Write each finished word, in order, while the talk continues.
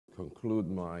conclude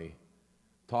my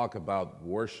talk about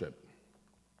worship.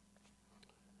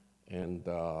 And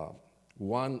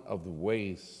one of the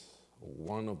ways,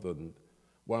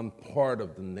 one part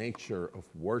of the nature of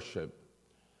worship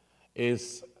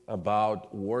is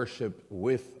about worship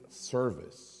with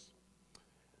service.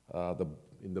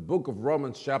 In the book of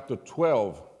Romans chapter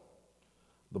 12,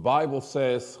 the Bible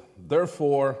says,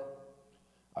 "Therefore,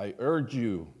 I urge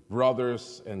you,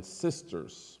 brothers and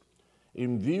sisters,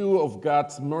 in view of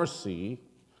God's mercy,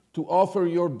 to offer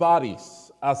your bodies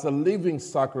as a living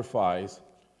sacrifice,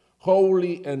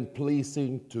 holy and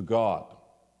pleasing to God.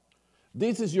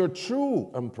 This is your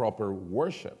true and proper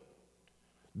worship.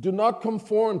 Do not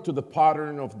conform to the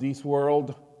pattern of this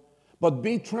world, but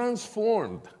be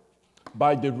transformed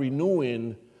by the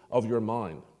renewing of your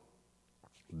mind.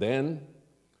 Then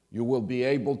you will be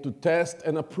able to test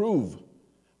and approve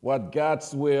what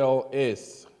God's will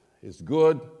is, His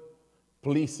good,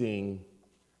 pleasing,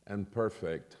 and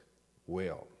perfect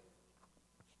will."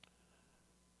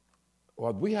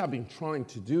 What we have been trying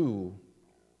to do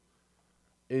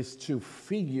is to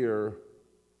figure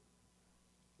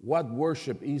what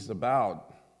worship is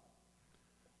about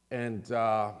and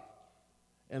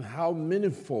how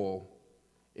meaningful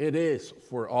it is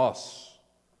for us,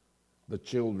 the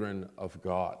children of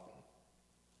God.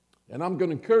 And I'm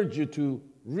going to encourage you to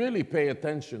really pay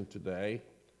attention today,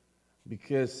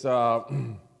 because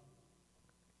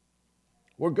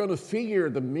we're going to figure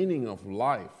the meaning of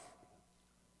life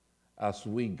as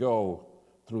we go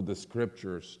through the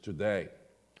scriptures today.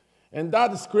 And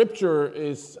that scripture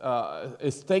is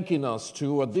taking us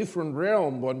to a different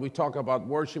realm. When we talk about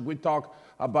worship, we talk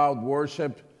about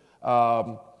worship,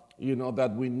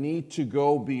 that we need to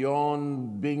go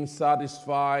beyond being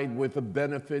satisfied with the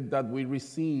benefit that we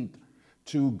received,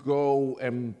 to go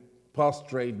and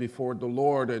prostrate before the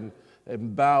Lord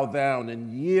and bow down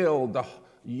and yield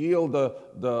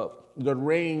the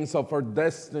reins of our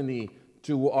destiny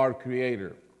to our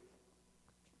Creator.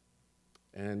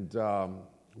 And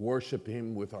worship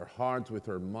Him with our hearts, with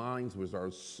our minds, with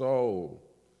our soul.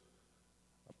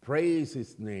 Praise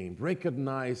His name.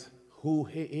 Recognize who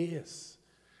He is.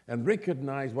 And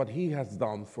recognize what He has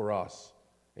done for us.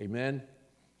 Amen?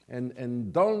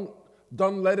 And don't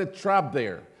let it trap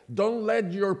there. Don't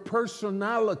let your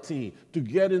personality to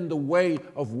get in the way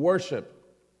of worship.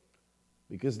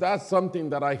 Because that's something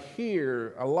that I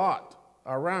hear a lot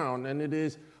around, and it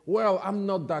is, well, I'm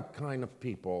not that kind of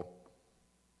people,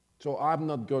 so I'm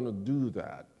not going to do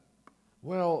that.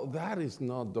 Well, that is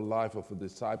not the life of a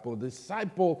disciple. A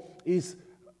disciple is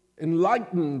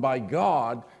enlightened by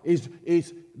God, is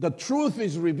the truth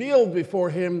is revealed before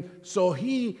him, so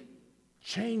he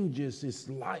changes his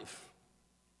life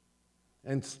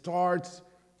and starts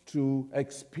to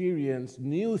experience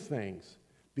new things,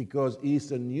 because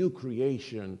he's a new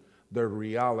creation, the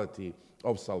reality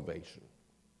of salvation.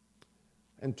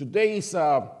 And today's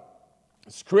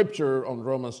scripture on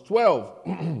Romans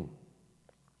 12,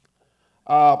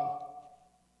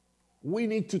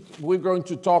 we're going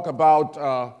to talk about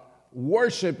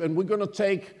worship, and we're going to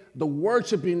take the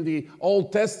worship in the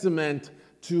Old Testament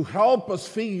to help us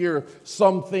figure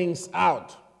some things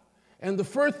out. And the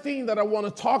first thing that I want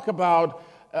to talk about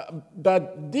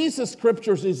that these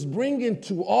scriptures is bringing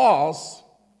to us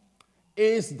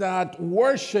is that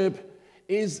worship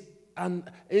is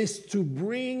to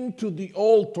bring to the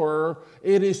altar,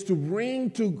 it is to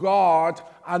bring to God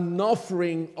an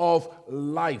offering of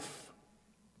life.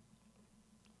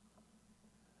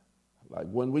 Like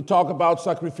when we talk about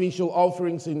sacrificial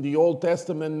offerings in the Old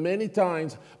Testament, many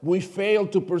times we fail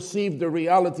to perceive the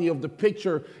reality of the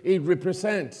picture it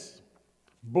represents.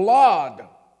 Blood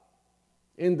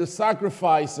in the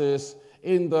sacrifices,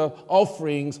 in the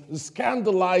offerings,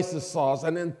 scandalizes us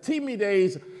and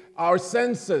intimidates our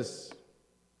senses.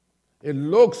 It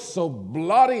looks so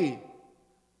bloody,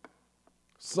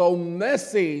 so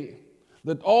messy,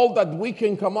 that all that we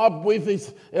can come up with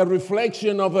is a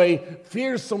reflection of a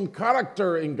fearsome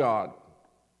character in God.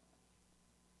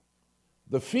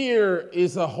 The fear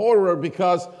is a horror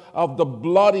because of the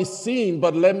bloody scene,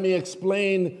 but let me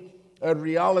explain a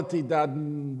reality that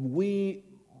many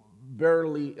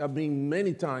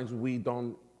times we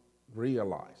don't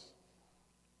realize.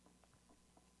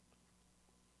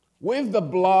 With the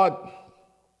blood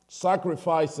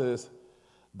sacrifices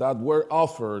that were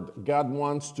offered, God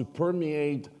wants to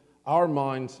permeate our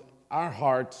minds, our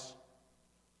hearts,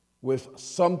 with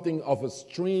something of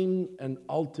extreme and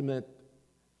ultimate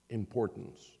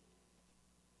importance.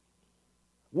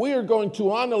 We are going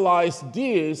to analyze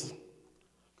this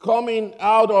coming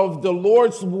out of the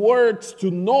Lord's words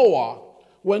to Noah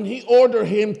when he ordered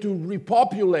him to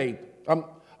repopulate.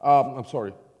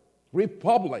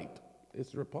 repopulate.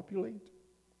 Is repopulate?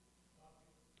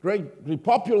 Great,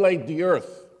 repopulate the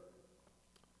earth.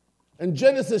 In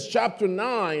Genesis chapter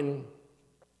 9,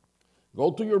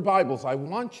 go to your Bibles. I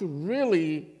want you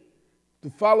really to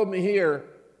follow me here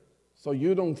so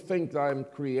you don't think that I'm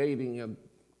creating a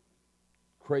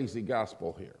crazy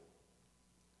gospel here.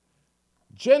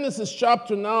 Genesis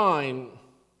chapter 9,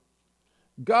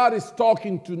 God is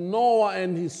talking to Noah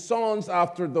and his sons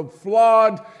after the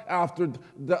flood, after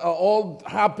all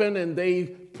happened, and they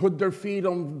put their feet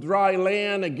on dry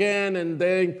land again, and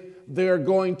they're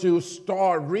going to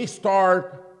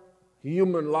restart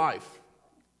human life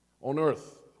on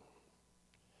earth.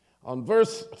 On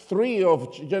verse 3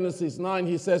 of Genesis 9,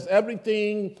 he says,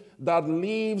 everything that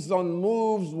lives and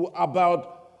moves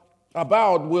about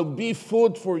will be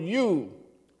food for you.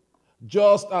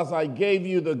 Just as I gave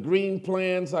you the green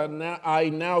plants, I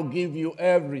now give you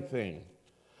everything.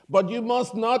 But you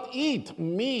must not eat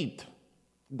meat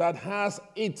that has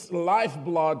its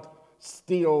lifeblood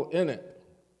still in it.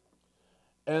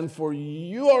 And for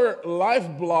your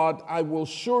lifeblood, I will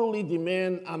surely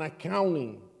demand an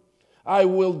accounting. I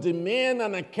will demand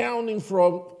an accounting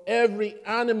from every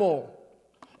animal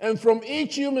and from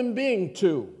each human being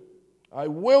too. I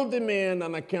will demand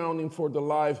an accounting for the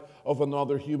life of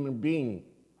another human being.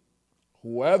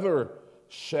 Whoever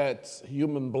sheds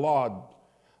human blood,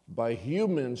 by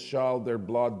humans shall their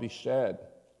blood be shed.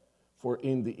 For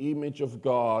in the image of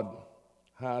God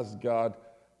has God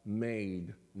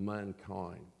made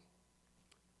mankind.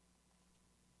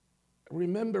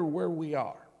 Remember where we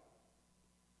are.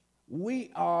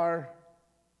 We are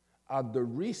at the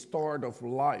restart of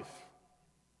life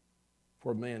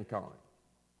for mankind,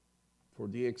 for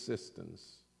the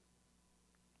existence.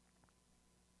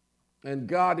 And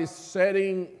God is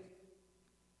setting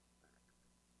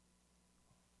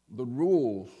the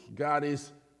rules. God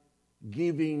is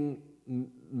giving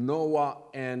Noah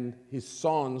and his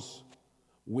sons,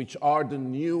 which are the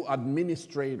new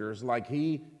administrators, like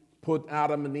he put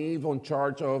Adam and Eve in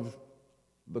charge of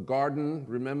the garden,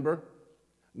 remember?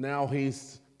 Now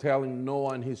he's telling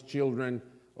Noah and his children,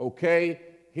 okay,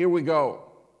 here we go.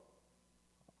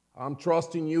 I'm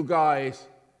trusting you guys.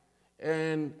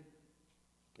 And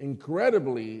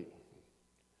incredibly,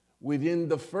 within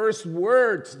the first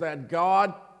words that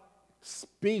God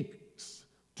speaks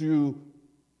to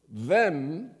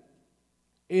them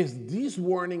is this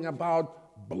warning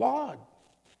about blood.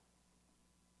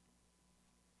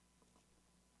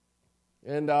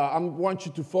 And I want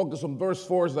you to focus on verse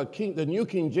 4. The New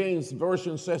King James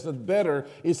Version says it better.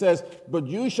 It says, but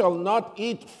you shall not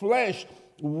eat flesh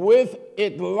with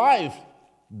its life,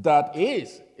 that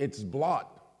is its blood.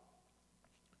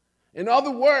 In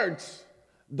other words,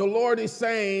 the Lord is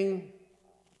saying,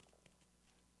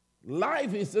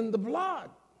 life is in the blood.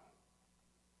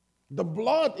 The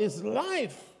blood is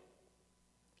life.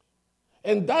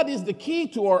 And that is the key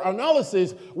to our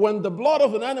analysis. When the blood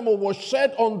of an animal was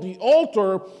shed on the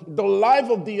altar, the life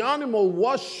of the animal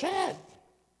was shed.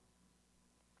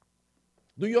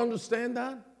 Do you understand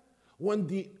that? When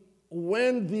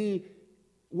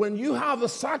you have a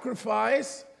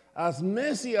sacrifice, as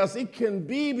messy as it can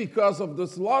be because of the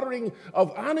slaughtering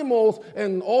of animals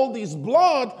and all this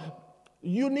blood,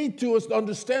 you need to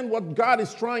understand what God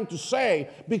is trying to say,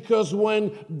 because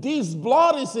when this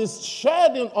blood is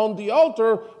shed on the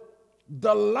altar,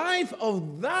 the life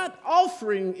of that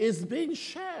offering is being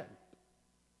shed.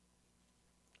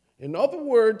 In other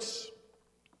words,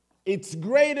 its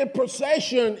greatest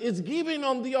possession is given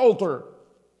on the altar.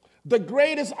 The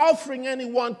greatest offering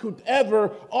anyone could ever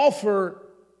offer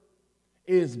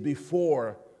is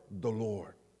before the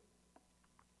Lord.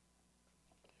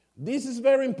 This is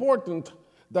very important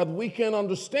that we can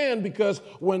understand, because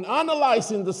when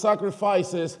analyzing the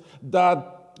sacrifices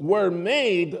that were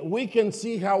made, we can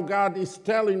see how God is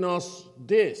telling us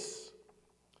this.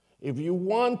 If you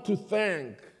want to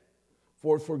thank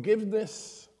for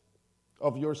forgiveness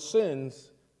of your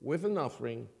sins with an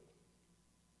offering,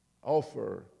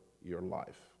 offer your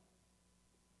life.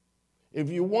 If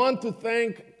you want to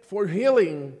thank for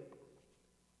healing,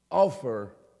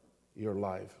 offer your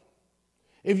life.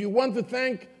 If you want to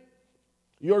thank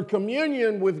your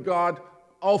communion with God,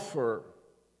 offer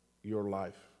your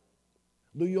life.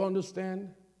 Do you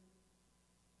understand?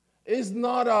 It's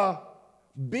not a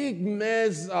big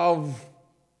mess of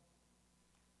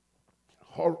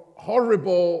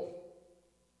horrible,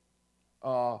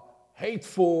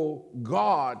 hateful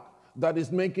God that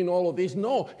is making all of this.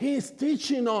 No, He is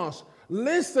teaching us.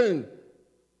 Listen.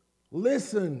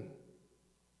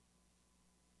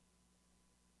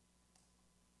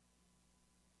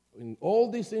 in all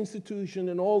these institutions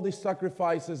and all these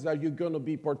sacrifices that you're going to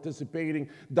be participating,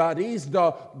 that is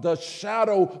the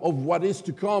shadow of what is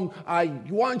to come. I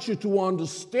want you to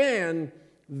understand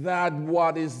that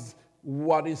what is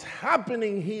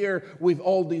happening here with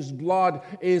all this blood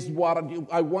is what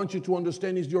I want you to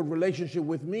understand is your relationship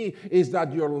with me, is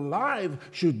that your life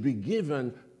should be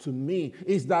given to me,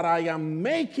 is that I am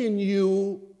making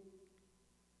you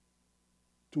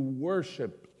to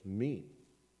worship me.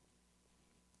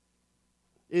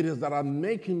 It is that I'm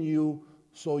making you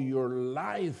so your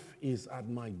life is at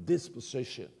my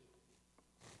disposition.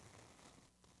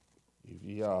 If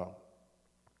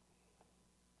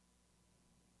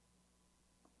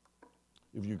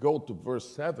you go to verse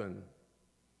 7,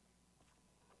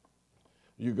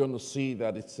 you're going to see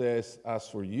that it says, as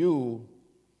for you,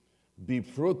 be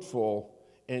fruitful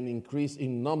and increase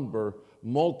in number,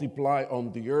 multiply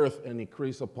on the earth and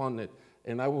increase upon it.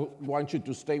 And I want you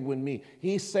to stay with me.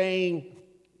 He's saying,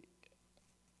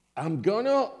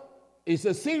 it's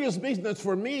a serious business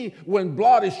for me when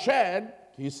blood is shed,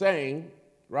 he's saying,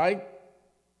 right?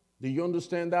 Do you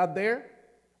understand that there?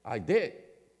 I did.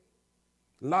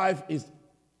 Life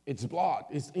it's blood,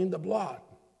 it's in the blood.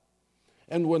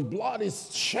 And when blood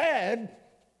is shed,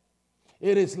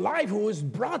 it is life who is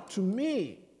brought to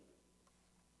me.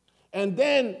 And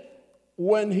then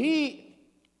when he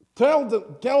tell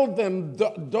them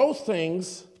those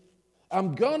things,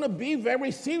 I'm going to be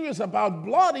very serious about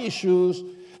blood issues.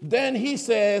 Then he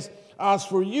says, as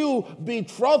for you, be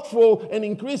fruitful and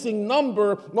increase in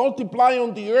number, multiply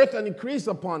on the earth and increase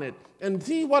upon it. And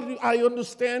see what I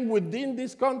understand within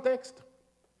this context?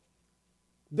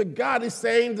 The God is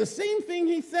saying the same thing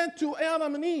he said to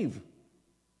Adam and Eve.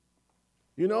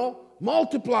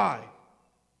 Multiply.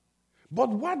 But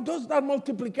what does that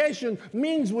multiplication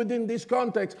means within this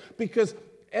context? Because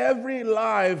every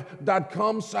life that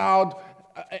comes out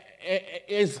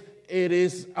is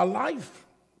a life.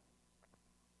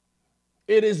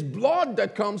 It is blood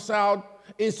that comes out.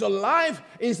 It's a life.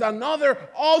 It's another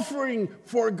offering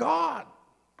for God.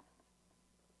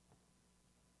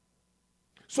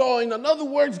 So in other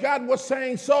words, God was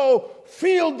saying, so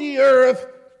fill the earth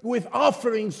with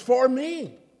offerings for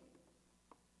me.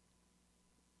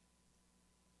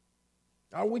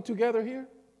 Are we together here?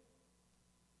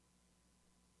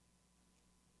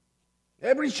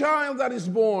 Every child that is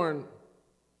born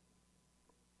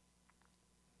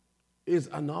is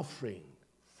an offering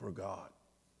for God.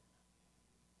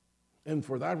 And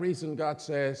for that reason, God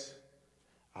says,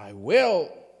 I will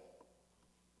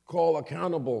call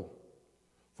accountable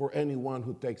for anyone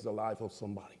who takes the life of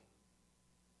somebody.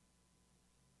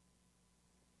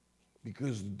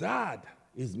 Because that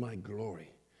is my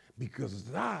glory. Because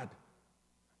that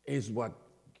is what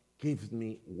gives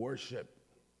me worship.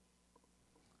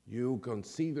 You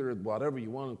consider it whatever you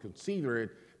want to consider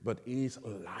it, but it's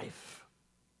life.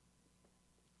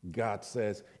 God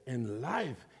says, and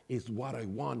life is what I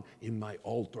want in my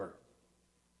altar.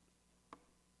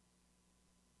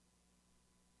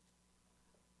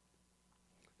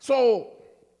 So,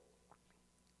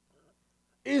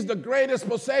 is the greatest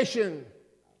possession,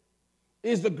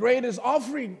 is the greatest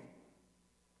offering.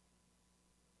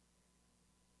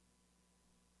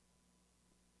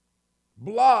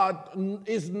 Blood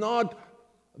is not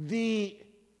the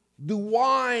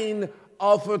wine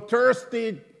of a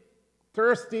thirsty,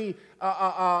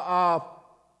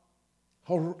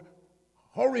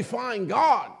 horrifying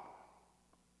God.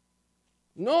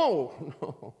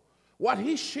 No. What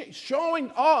he's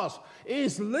showing us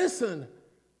is, listen,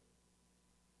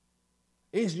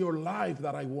 is your life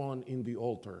that I want in the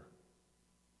altar.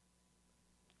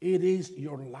 It is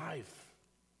your life.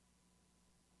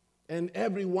 And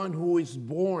everyone who is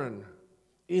born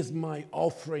is my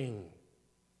offering.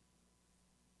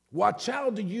 Watch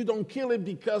out that you don't kill it,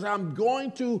 because I'm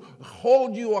going to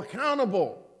hold you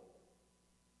accountable.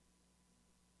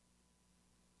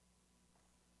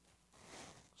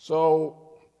 So,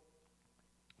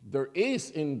 there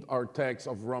is in our text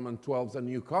of Romans 12 a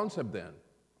new concept then.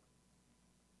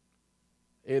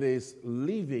 It is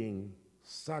living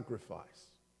sacrifice.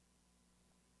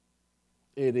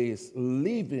 It is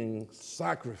living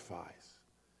sacrifice.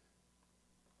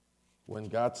 When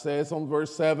God says on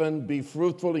verse 7, be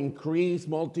fruitful, increase,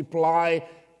 multiply,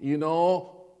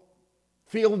 fill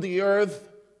the earth.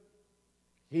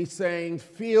 He's saying,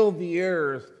 fill the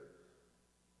earth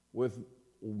with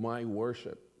my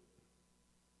worship.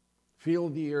 Fill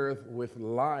the earth with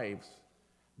lives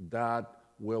that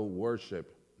will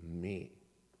worship me.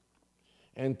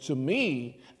 And to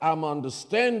me, I'm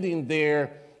understanding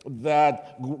there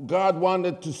that God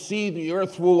wanted to see the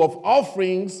earth full of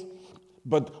offerings,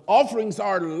 but offerings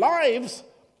are lives,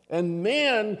 And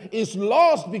man is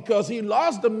lost because he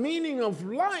lost the meaning of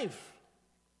life.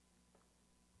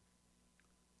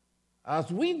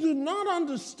 As we do not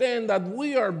understand that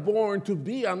we are born to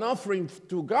be an offering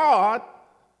to God,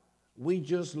 we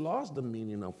just lost the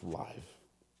meaning of life.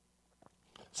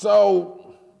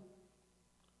 So,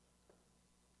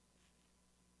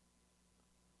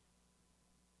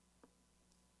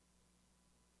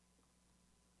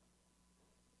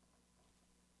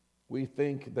 we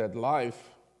think that life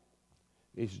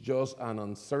is just an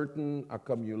uncertain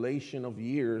accumulation of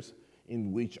years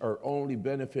in which our only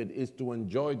benefit is to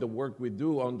enjoy the work we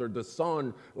do under the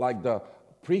sun, like the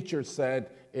preacher said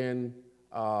in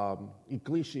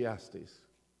Ecclesiastes.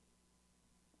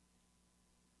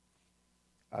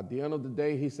 At the end of the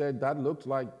day, he said, that looks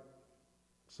like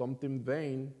something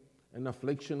vain, an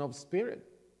affliction of spirit.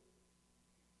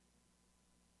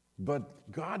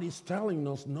 But God is telling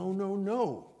us, no, no,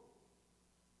 no.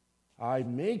 I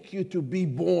make you to be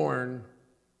born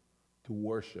to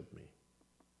worship me,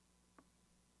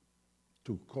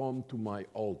 to come to my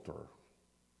altar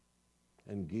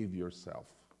and give yourself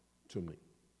to me.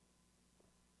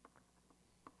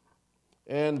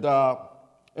 And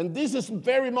this is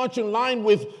very much in line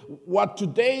with what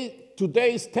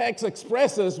today's text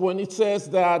expresses when it says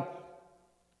that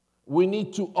we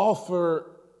need to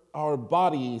offer our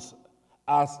bodies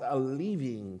as a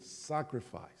living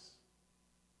sacrifice.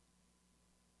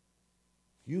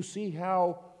 You see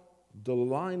how the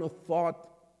line of thought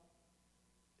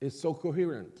is so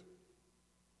coherent.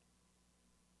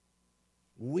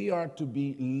 We are to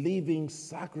be living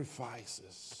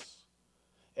sacrifices.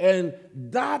 And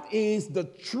that is the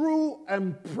true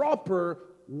and proper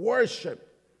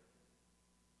worship.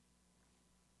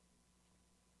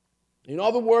 In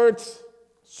other words,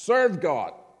 serve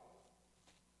God.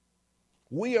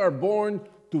 We are born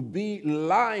to be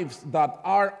lives that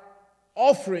are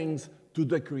offerings to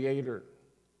the Creator.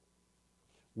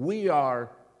 We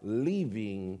are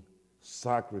living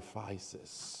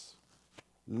sacrifices.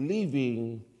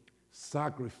 Living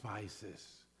sacrifices.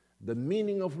 The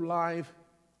meaning of life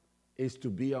is to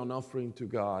be an offering to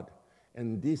God,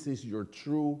 and this is your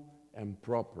true and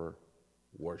proper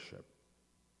worship.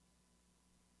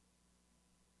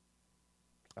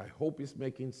 I hope it's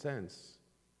making sense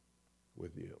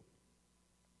with you.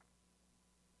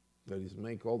 That it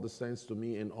makes all the sense to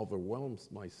me and overwhelms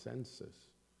my senses.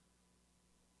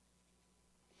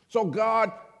 So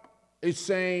God is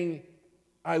saying,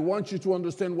 I want you to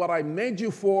understand what I made you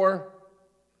for.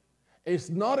 It's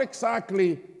not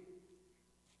exactly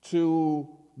to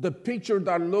the picture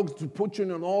that looks to put you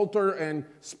in an altar and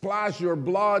splash your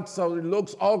blood so it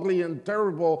looks ugly and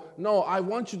terrible. No, I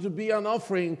want you to be an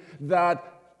offering that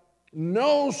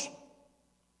knows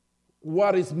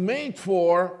what it's made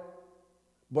for,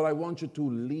 but I want you to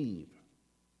live.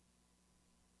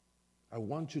 I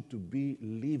want you to be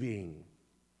living.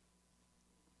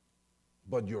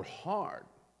 But your heart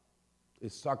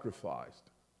is sacrificed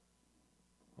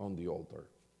on the altar.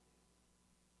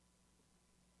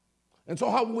 And so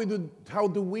how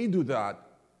do we do that?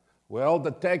 Well,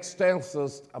 the text tells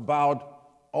us about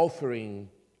offering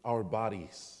our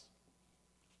bodies.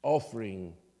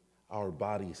 Offering our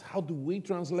bodies. How do we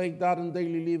translate that in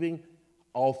daily living?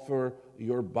 Offer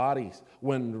your bodies.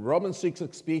 When Romans 6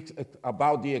 speaks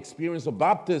about the experience of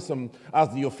baptism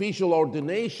as the official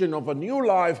ordination of a new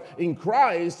life in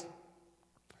Christ,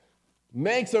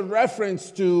 makes a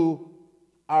reference to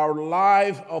our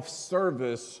life of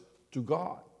service to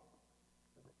God.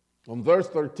 On verse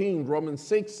 13, Romans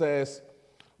 6 says,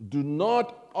 do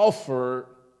not offer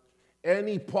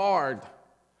any part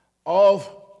of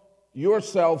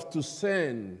yourself to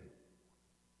sin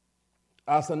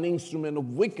as an instrument of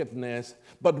wickedness,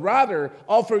 but rather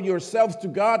offer yourselves to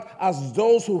God as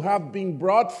those who have been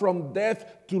brought from death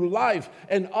to life,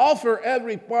 and offer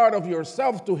every part of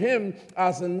yourself to Him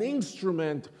as an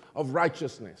instrument of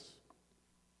righteousness.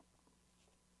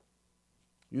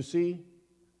 You see,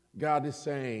 God is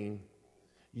saying,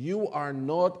 you are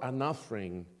not an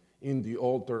offering in the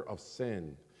altar of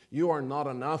sin. You are not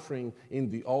an offering in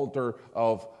the altar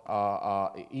of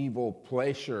evil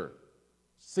pleasure,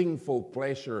 sinful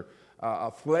pleasure,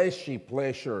 fleshy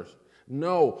pleasures.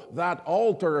 No, that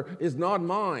altar is not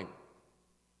mine.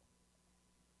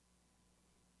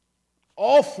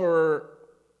 Offer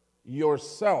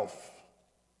yourself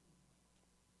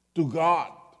to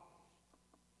God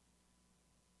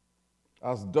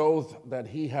as those that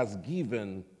He has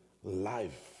given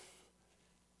life,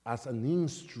 as an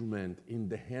instrument in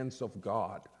the hands of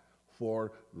God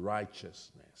for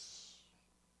righteousness.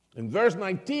 In verse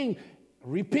 19,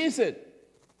 repeats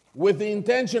it. with the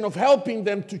intention of helping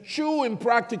them to chew in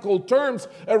practical terms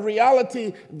a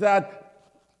reality that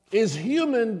is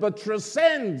human but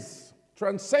transcends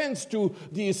to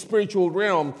the spiritual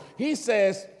realm. He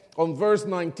says on verse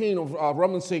 19 of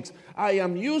Romans 6, I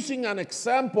am using an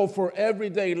example for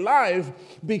everyday life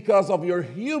because of your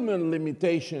human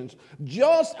limitations.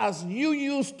 Just as you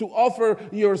used to offer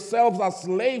yourselves as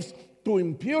slaves to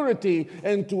impurity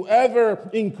and to ever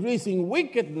increasing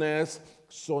wickedness,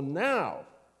 so now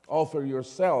offer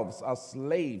yourselves as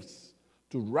slaves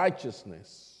to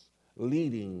righteousness,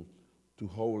 leading to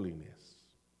holiness.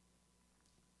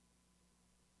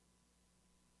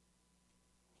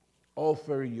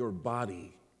 Offer your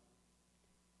body.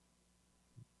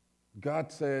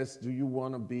 God says, do you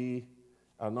want to be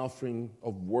an offering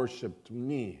of worship to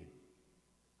me?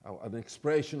 An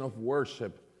expression of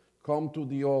worship. Come to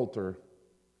the altar.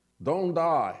 Don't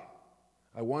die.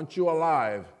 I want you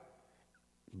alive.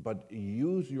 But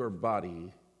use your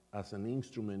body as an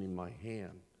instrument in my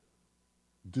hand.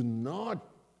 Do not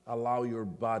allow your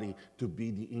body to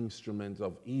be the instrument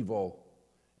of evil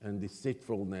and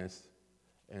deceitfulness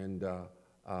and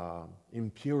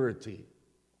impurity.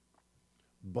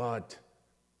 But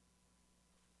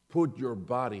put your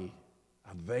body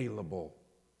available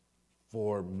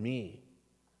for me,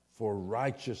 for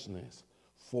righteousness,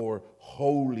 for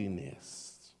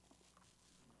holiness.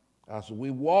 As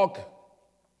we walk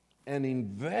and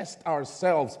invest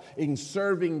ourselves in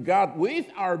serving God with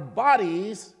our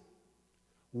bodies,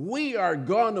 we are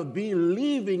going to be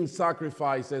living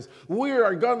sacrifices. We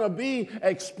are going to be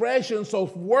expressions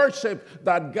of worship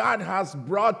that God has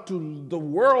brought to the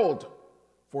world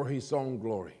for His own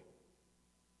glory.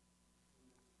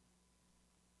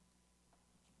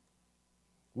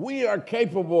 We are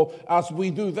capable, as we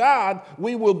do that,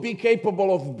 we will be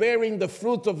capable of bearing the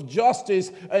fruit of justice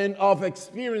and of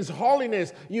experience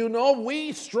holiness. You know,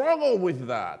 we struggle with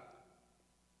that.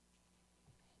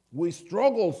 We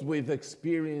struggle with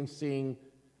experiencing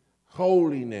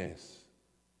holiness.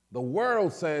 The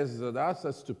world says that that's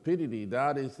a stupidity,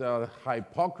 that is a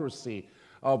hypocrisy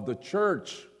of the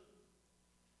church.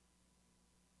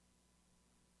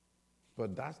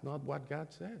 But that's not what God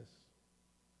says.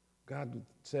 God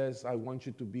says, I want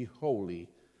you to be holy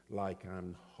like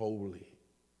I'm holy.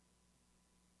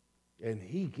 And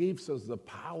He gives us the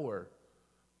power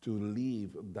to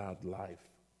live that life.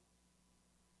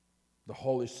 The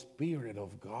Holy Spirit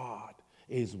of God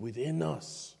is within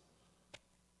us.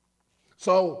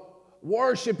 So,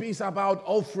 worship is about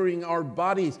offering our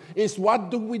bodies. It's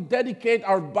what do we dedicate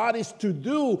our bodies to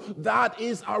do? That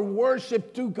is our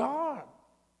worship to God.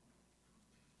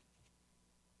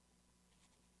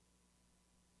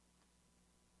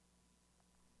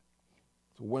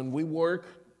 So when we work,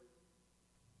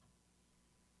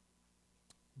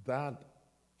 that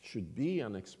should be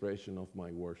an expression of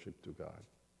my worship to God.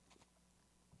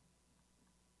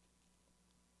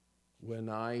 When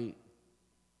I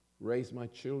raise my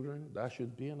children, that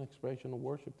should be an expression of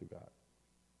worship to God.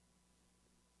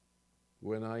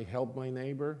 When I help my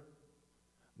neighbor,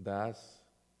 that's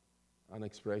an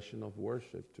expression of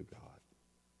worship to God.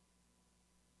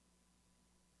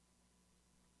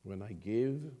 When I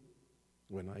give,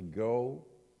 when I go,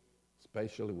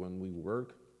 especially when we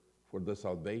work for the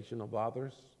salvation of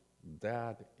others,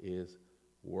 that is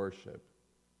worship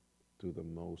to the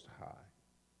Most High.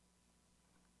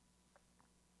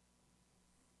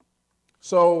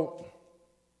 So,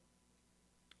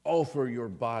 offer your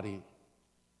body,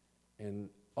 and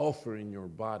offering your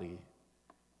body,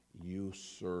 you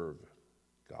serve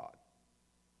God.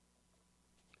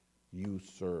 You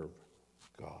serve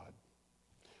God.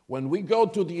 When we go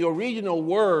to the original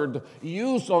word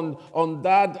used on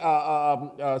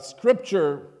that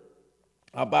scripture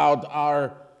about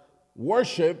our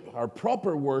worship, our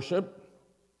proper worship,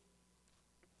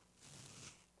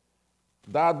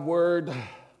 that word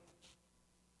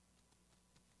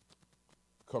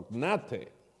cognate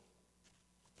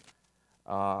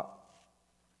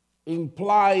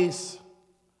implies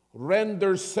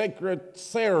render sacred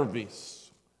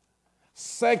service,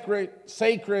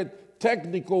 sacred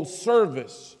technical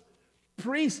service,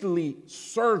 priestly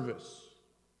service.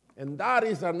 And that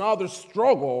is another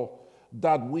struggle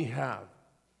that we have.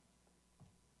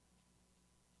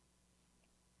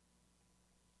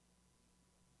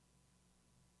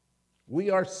 We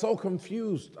are so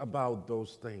confused about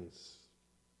those things.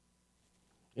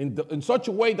 In such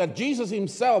a way that Jesus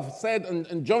Himself said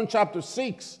in John chapter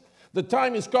 6, the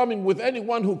time is coming with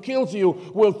anyone who kills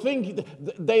you will think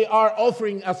they are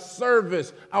offering a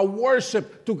service, a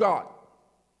worship to God.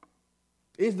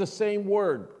 It's the same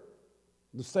word,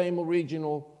 the same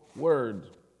original word.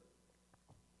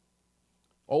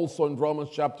 Also in Romans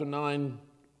chapter 9,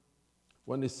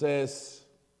 when it says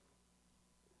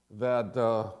that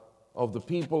of the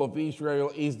people of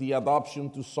Israel is the adoption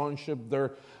to sonship,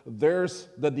 there's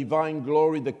the divine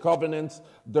glory, the covenants,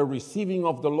 the receiving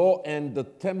of the law, and the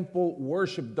temple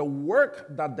worship, the work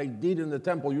that they did in the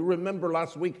temple. You remember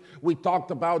last week we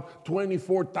talked about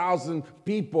 24,000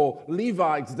 people,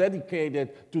 Levites,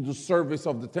 dedicated to the service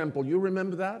of the temple. You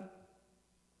remember that?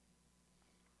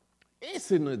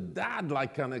 Isn't that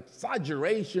like an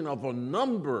exaggeration of a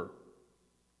number?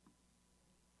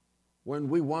 When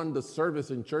we want the service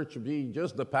in church to be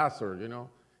just the pastor, you know.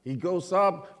 He goes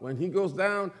up, when he goes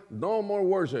down, no more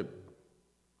worship.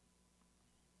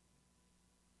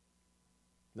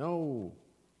 No,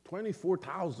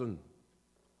 24,000.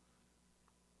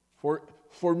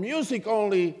 For music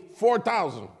only,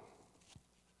 4,000.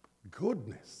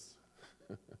 Goodness.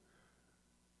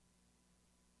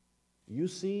 You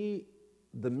see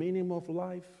the meaning of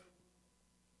life?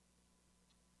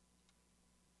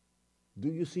 Do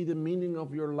you see the meaning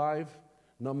of your life?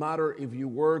 No matter if you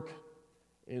work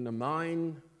in a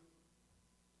mine,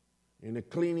 in a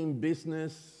cleaning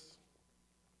business,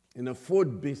 in a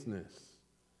food business,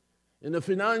 in a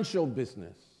financial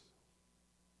business.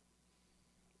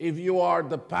 If you are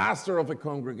the pastor of a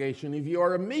congregation, if you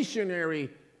are a missionary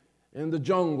in the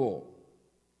jungle,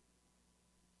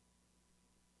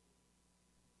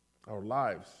 our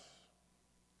lives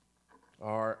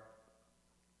are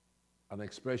an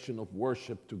expression of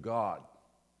worship to God.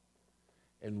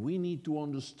 And we need to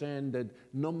understand that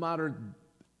no matter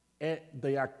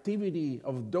the activity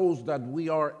of those that we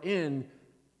are in,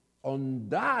 on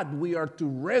that we are to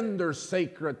render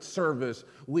sacred service.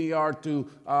 We are to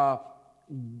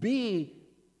be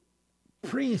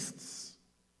priests.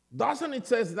 Doesn't it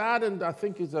says that? And I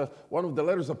think it's one of the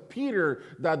letters of Peter,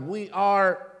 that we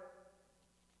are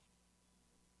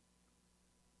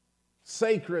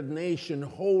sacred nation,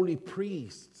 holy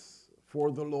priests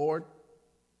for the Lord.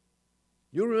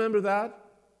 You remember that?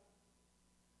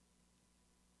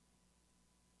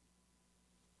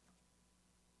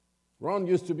 Ron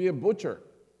used to be a butcher.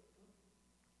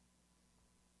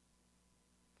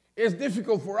 It's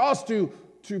difficult for us to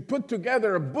put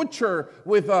together a butcher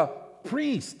with a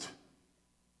priest.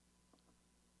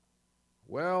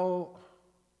 Well,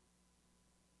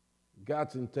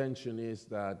 God's intention is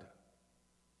that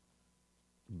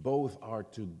both are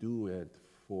to do it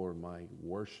for my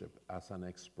worship as an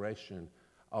expression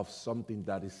of something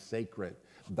that is sacred.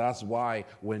 That's why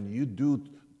when you do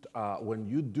when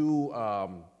you do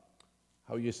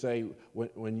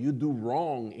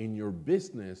wrong in your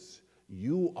business,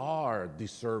 you are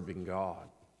disturbing God.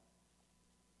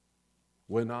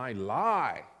 When I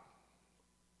lie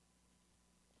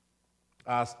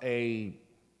as a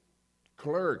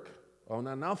clerk on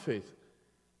an office,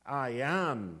 I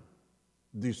am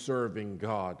disturbing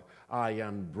God. I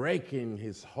am breaking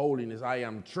His holiness. I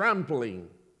am trampling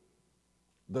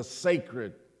the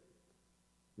sacredness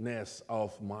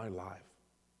of my life.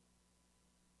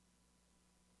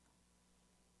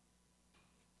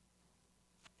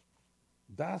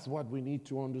 That's what we need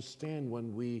to understand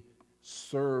when we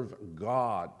serve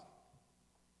God.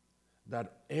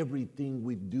 That everything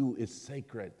we do is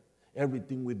sacred.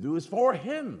 Everything we do is for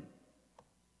Him.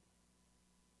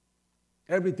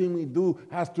 Everything we do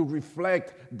has to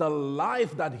reflect the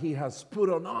life that He has put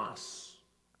on us.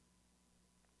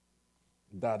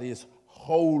 That is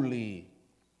holy,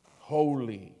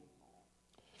 holy.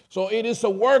 So it is a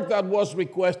work that was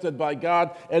requested by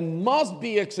God and must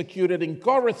be executed in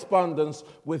correspondence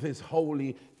with His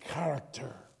holy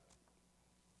character.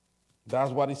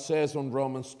 That's what it says on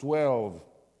Romans 12.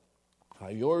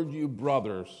 I urge you,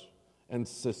 brothers and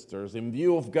sisters, in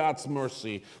view of God's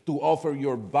mercy, to offer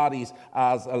your bodies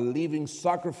as a living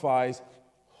sacrifice,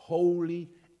 holy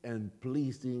and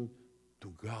pleasing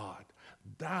to God.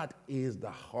 That is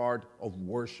the heart of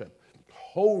worship.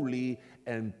 Holy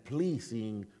and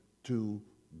pleasing to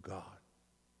God.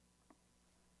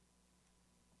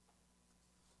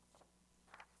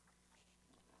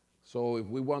 So if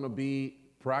we want to be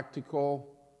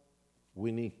practical,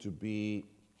 we need to be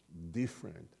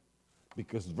different.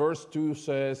 Because verse 2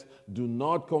 says, do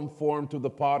not conform to the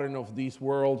pattern of this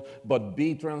world, but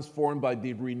be transformed by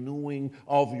the renewing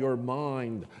of your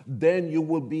mind. Then you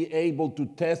will be able to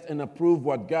test and approve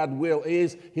what God's will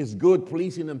is, His good,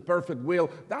 pleasing, and perfect will.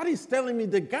 That is telling me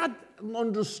that God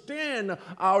understands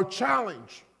our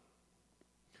challenge.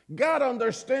 God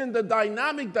understands the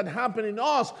dynamic that happened in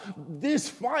us, this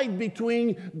fight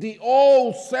between the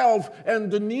old self and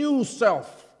the new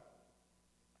self.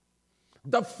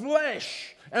 The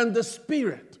flesh and the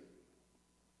spirit.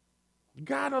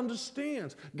 God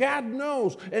understands, God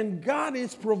knows, and God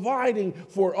is providing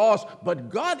for us, but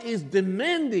God is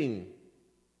demanding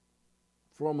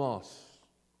from us.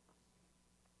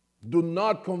 Do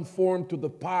not conform to the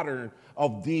pattern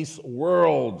of this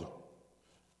world.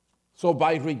 So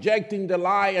by rejecting the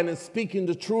lie and speaking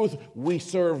the truth, we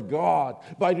serve God.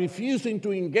 By refusing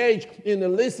to engage in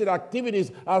illicit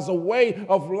activities as a way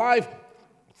of life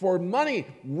for money,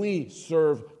 we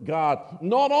serve God.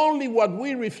 Not only what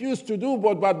we refuse to do,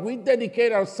 but what we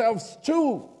dedicate ourselves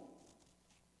to.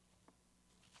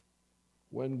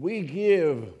 When we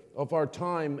give of our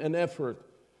time and effort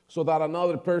so that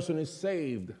another person is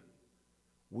saved,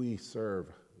 we serve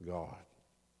God.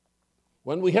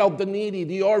 When we help the needy,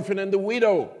 the orphan, and the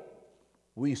widow,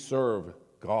 we serve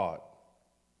God.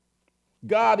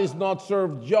 God is not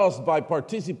served just by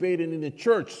participating in a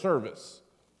church service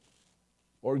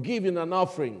or giving an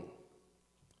offering.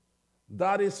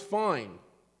 That is fine,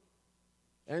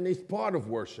 and it's part of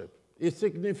worship. It's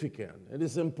significant, it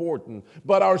is important.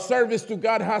 But our service to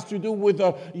God has to do with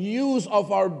the use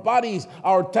of our bodies,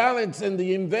 our talents, and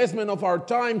the investment of our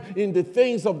time in the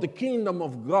things of the kingdom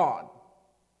of God.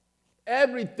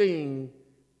 Everything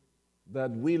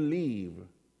that we leave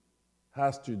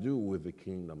has to do with the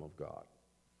kingdom of God.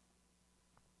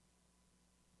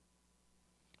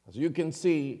 As you can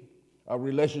see, our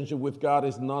relationship with God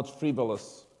is not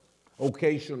frivolous,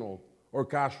 occasional, or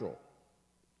casual.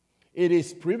 It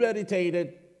is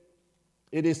premeditated,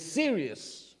 it is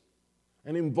serious,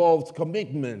 and involves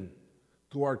commitment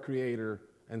to our Creator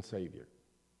and Savior.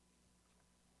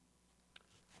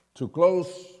 To close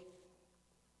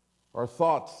our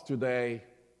thoughts today,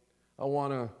 I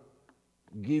want to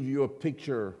give you a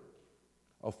picture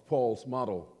of Paul's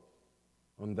model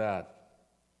on that.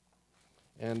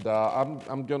 And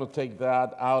I'm going to take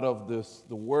that out of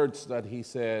the words that he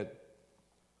said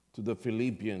to the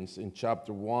Philippians in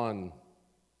chapter 1.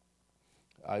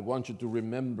 I want you to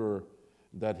remember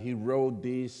that he wrote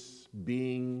this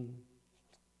being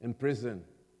in prison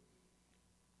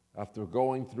after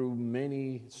going through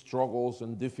many struggles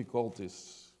and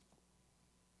difficulties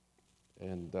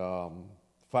and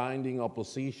finding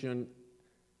opposition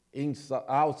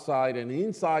outside and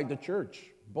inside the church,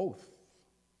 both.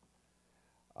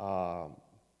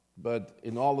 But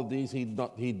in all of these, he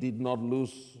did not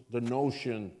lose the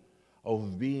notion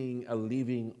of being a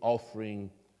living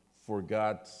offering for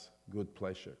God's good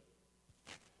pleasure.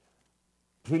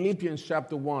 Philippians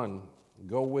chapter 1.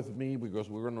 Go with me because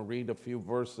we're going to read a few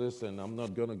verses and I'm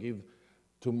not going to give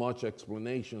too much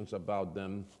explanations about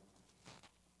them.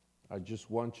 I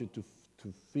just want you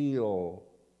to feel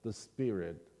the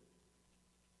spirit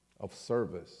of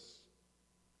service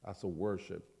as a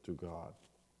worship to God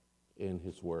in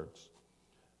his words.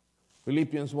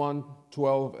 Philippians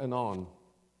 1:12 and on.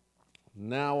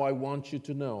 Now I want you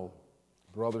to know,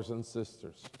 brothers and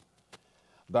sisters,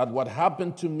 that what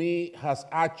happened to me has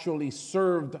actually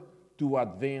served to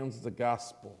advance the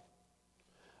gospel.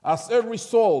 As a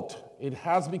result, it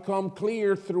has become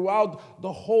clear throughout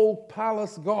the whole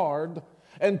palace guard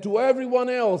and to everyone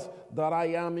else that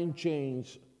I am in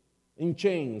chains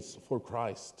for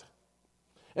Christ.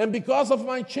 And because of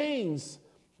my chains,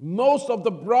 most of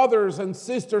the brothers and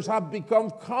sisters have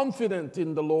become confident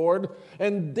in the Lord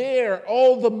and dare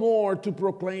all the more to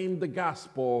proclaim the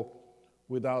gospel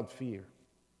without fear.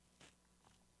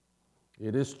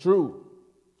 It is true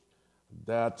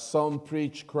that some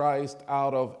preach Christ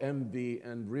out of envy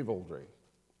and rivalry,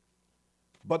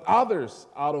 but others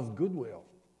out of goodwill.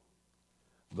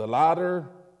 The latter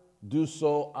do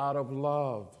so out of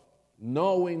love,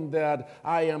 knowing that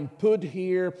I am put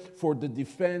here for the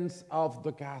defense of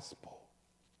the gospel.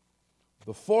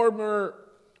 The former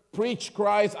preach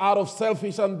Christ out of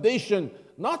selfish ambition,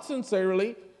 not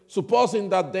sincerely, supposing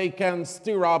that they can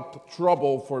stir up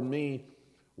trouble for me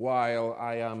while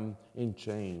I am in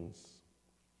chains.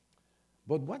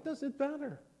 But what does it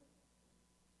matter?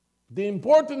 The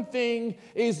important thing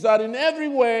is that in every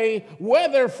way,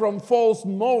 whether from false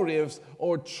motives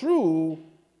or true,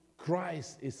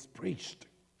 Christ is preached.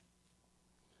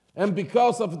 And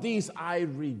because of this, I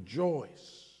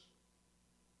rejoice.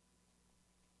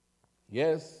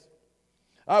 Yes,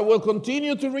 I will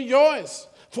continue to rejoice,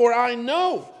 for I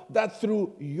know that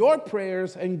through your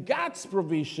prayers and God's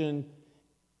provision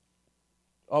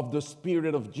of the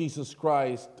Spirit of Jesus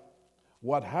Christ,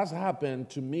 what has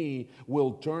happened to me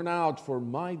will turn out for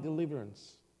my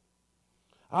deliverance.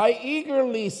 I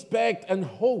eagerly expect and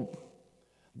hope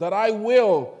that I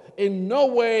will in no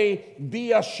way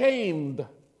be ashamed,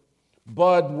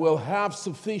 but will have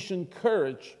sufficient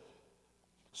courage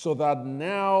so that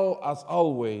now, as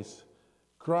always,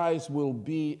 Christ will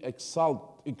be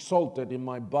exalted exalted in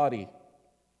my body,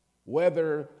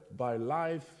 whether by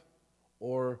life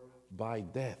or by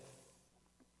death.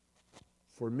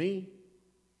 For me,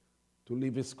 to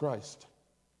live is Christ,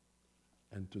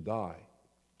 and to die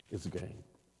is gain.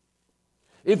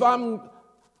 If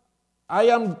I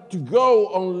am to go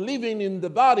on living in the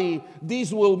body,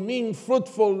 this will mean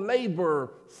fruitful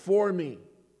labor for me.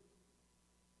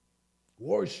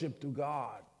 Worship to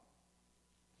God.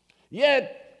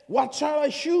 Yet, what shall I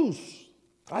choose?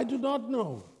 I do not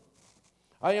know.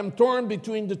 I am torn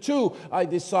between the two. I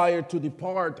desire to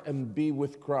depart and be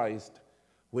with Christ,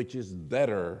 which is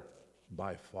better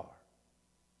by far.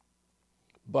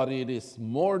 But it is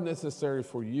more necessary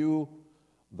for you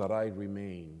that I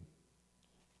remain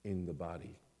in the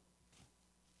body.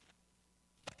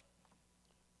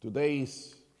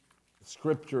 Today's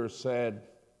scripture said,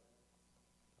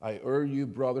 I urge you,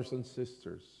 brothers and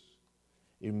sisters,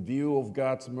 in view of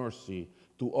God's mercy,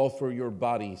 to offer your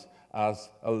bodies as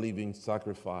a living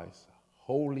sacrifice,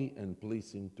 holy and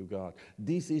pleasing to God.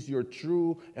 This is your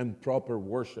true and proper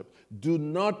worship. Do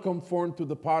not conform to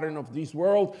the pattern of this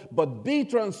world, but be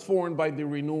transformed by the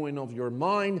renewing of your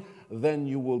mind. Then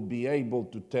you will be able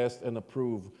to test and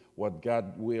approve what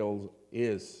God's will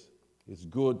is, His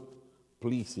good,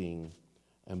 pleasing,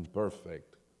 and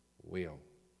perfect will.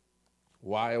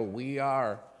 While we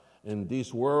are in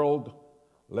this world,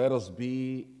 let us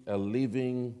be a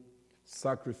living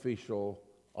sacrificial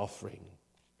offering.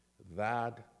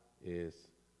 That is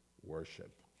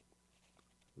worship.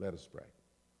 Let us pray.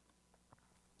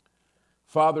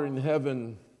 Father in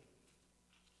heaven,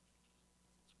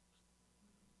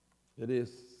 it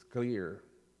is clear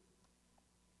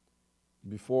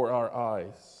before our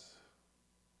eyes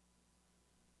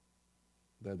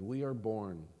that we are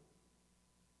born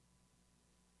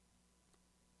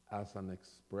as an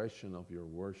expression of your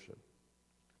worship,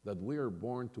 that we are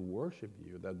born to worship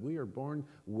you, that we are born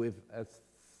with a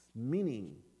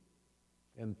meaning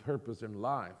and purpose in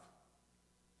life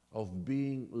of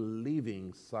being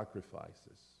living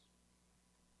sacrifices,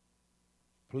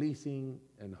 pleasing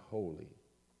and holy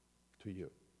to you.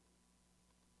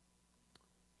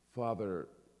 Father,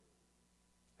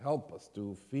 help us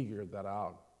to figure that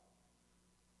out.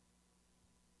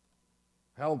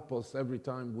 Help us every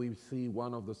time we see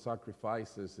one of the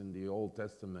sacrifices in the Old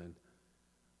Testament,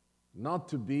 not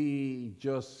to be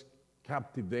just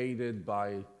captivated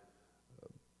by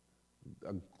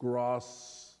a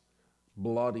gross,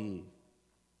 bloody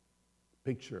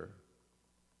picture,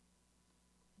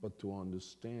 but to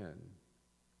understand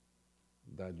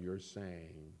that you're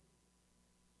saying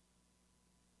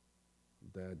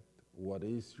that what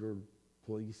is your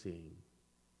pleasing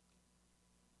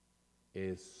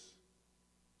is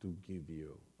to give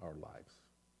you our lives.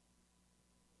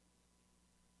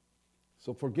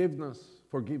 So forgive us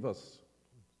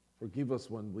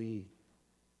when we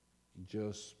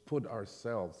just put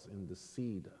ourselves in the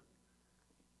seat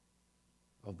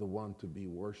of the one to be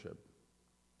worshipped.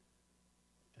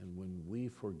 And when we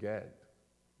forget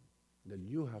that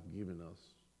you have given us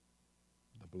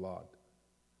the blood,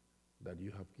 that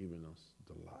you have given us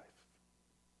the life,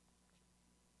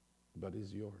 but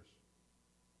it's yours.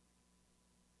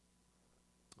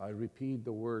 I repeat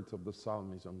the words of the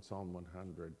psalmist on Psalm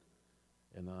 100,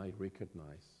 and I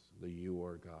recognize that you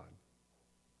are God,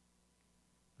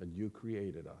 that you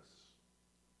created us,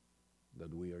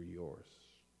 that we are yours,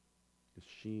 the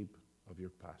sheep of your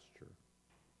pasture,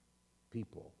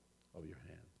 people of your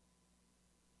hand.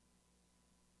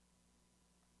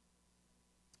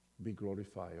 Be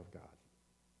glorified of God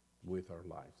with our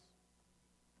lives.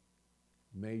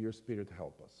 May your Spirit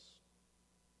help us.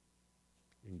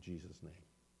 In Jesus' name,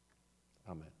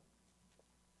 amen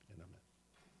and amen.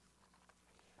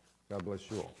 God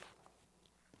bless you all.